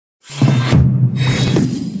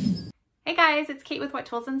Hey guys, it's Kate with What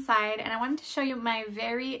Tools Inside, and I wanted to show you my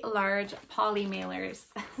very large poly mailers.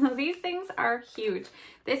 So these things are huge.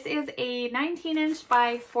 This is a 19-inch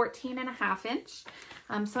by 14.5 inch,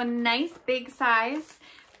 so a nice big size.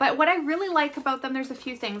 But what I really like about them, there's a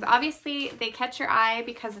few things. Obviously, they catch your eye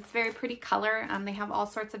because it's very pretty color. They have all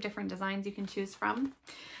sorts of different designs you can choose from.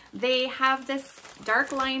 They have this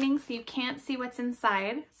dark lining so you can't see what's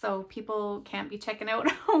inside, so people can't be checking out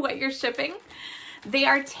what you're shipping. They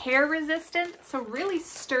are tear resistant, so really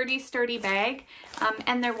sturdy bag,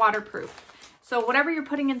 and they're waterproof. So whatever you're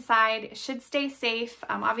putting inside should stay safe.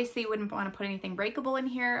 Obviously you wouldn't want to put anything breakable in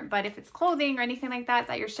here, but if it's clothing or anything like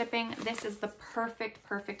that you're shipping, this is the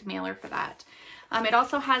perfect mailer for that. It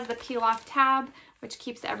also has the peel off tab, which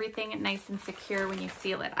keeps everything nice and secure when you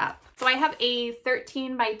seal it up. So I have a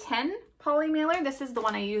 13 by 10 poly mailer. This is the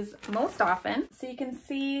one I use most often. So you can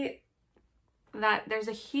see that there's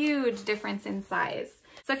a huge difference in size.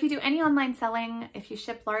 So if you do any online selling, if you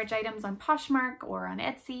ship large items on Poshmark or on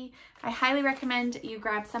Etsy, I highly recommend you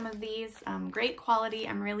grab some of these. Great quality,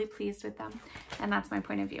 I'm really pleased with them, and that's my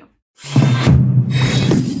point of view.